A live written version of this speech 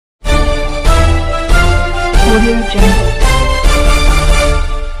మన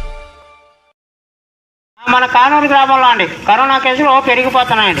కానూరు గ్రామంలో అండి కరోనా కేసులు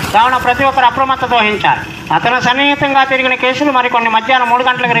పెరిగిపోతున్నాయండి. కావున ప్రతి ఒక్కరు అప్రమత్తత వహించాలి. అతను సన్నిహితంగా తిరిగిన కేసులు మరికొన్ని మధ్యాహ్నం 3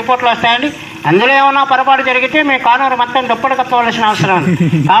 గంటలకు రిపోర్ట్లు వస్తాయండి. అందులో ఏమన్నా పొరపాటు జరిగితే మీ కానూరు మొత్తం దుప్పటి కప్పవలసిన అవసరం ఉంది.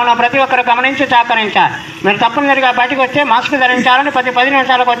 కావున ప్రతి ఒక్కరు గమనించి సహకరించాలి. మీరు తప్పనిసరిగా బయటకు వచ్చే మాస్క్ ధరించాలని 10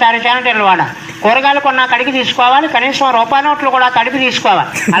 నిమిషాలకు ఒకసారి శానిటైజర్లు వాడాలి. కూరగాయలు కొన్నా కడిగి తీసుకోవాలి. కనీసం రూపాయి నోట్లు కూడా తడిపి తీసుకోవాలి.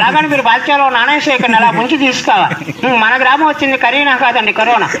 అలాగని మీరు బాధ్యతలో నాణేసేయకండి, అలా ముంచి తీసుకోవాలి. మన గ్రామం వచ్చింది కరీనా కాదండి,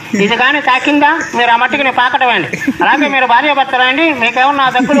 కరోనా. ఇది కానీ తాకిందా మీరు ఆ మట్టికి పాకటమండి. అలాగే మీరు భార్య భర్తలండి, మీకేమన్నా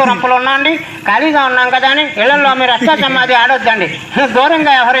దగ్గులు రంపులు ఉన్నాండి, ఖాళీగా ఉన్నాం కదా అని ఇళ్లలో మీరు అష్టాచమ్మాది ఆడొద్దండి,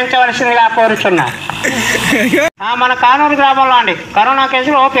 దూరంగా వ్యవహరించవలసిందిగా కోరుచున్నా. మన కానూరు గ్రామంలో అండి కరోనా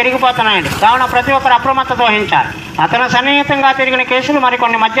కేసులు పెరిగిపోతున్నాయండి. కావున ప్రతి ఒక్కరు అప్రమత్తత వహించాలి. అతను సన్నిహితంగా తిరిగిన కేసులు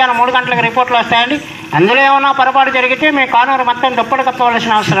మరికొన్ని మధ్యాహ్నం 3 గంటలకు రిపోర్ట్లు వస్తాయండి. అందులో ఏమన్నా పొరపాటు జరిగితే మీ కానూరు మొత్తం దుప్పటి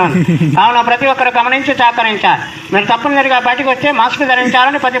కప్పవలసిన అవసరం ఉంది. కావున ప్రతి ఒక్కరు గమనించి సహకరించాలి. మీరు తప్పనిసరిగా బయటకు వచ్చే మాస్క్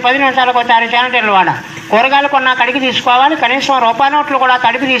ధరించాలని 10 నిమిషాలకు ఒకసారి శానిటైజర్లు వాడాలి. కూరగాయలు కొన్నా కడిగి తీసుకోవాలి. కనీసం రూపాయి నోట్లు కూడా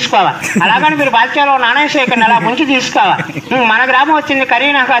తడిపి తీసుకోవాలి. అలాగని మీరు బాధ్యతలో నాణేసేయకండి, అలా ముంచి తీసుకోవాలి. మన గ్రామం వచ్చింది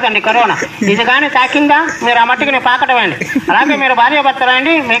కరీనా కాదండి, కరోనా. ఇది కానీ తాకిందా మీరు ఆ మట్టికి పాకటమండి. అలాగే మీరు భార్య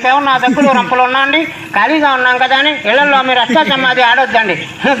భర్తలండి, మీకేమన్నా దగ్గులు రంపులు ఉన్నాండి, ఖాళీగా ఉన్నాం కదా అని ఇళ్లలో మీరు అష్టాచమ్మాది ఆడొద్దండి,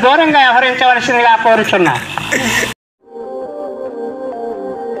 దూరంగా వ్యవహరించవలసిందిగా కోరుచున్నా.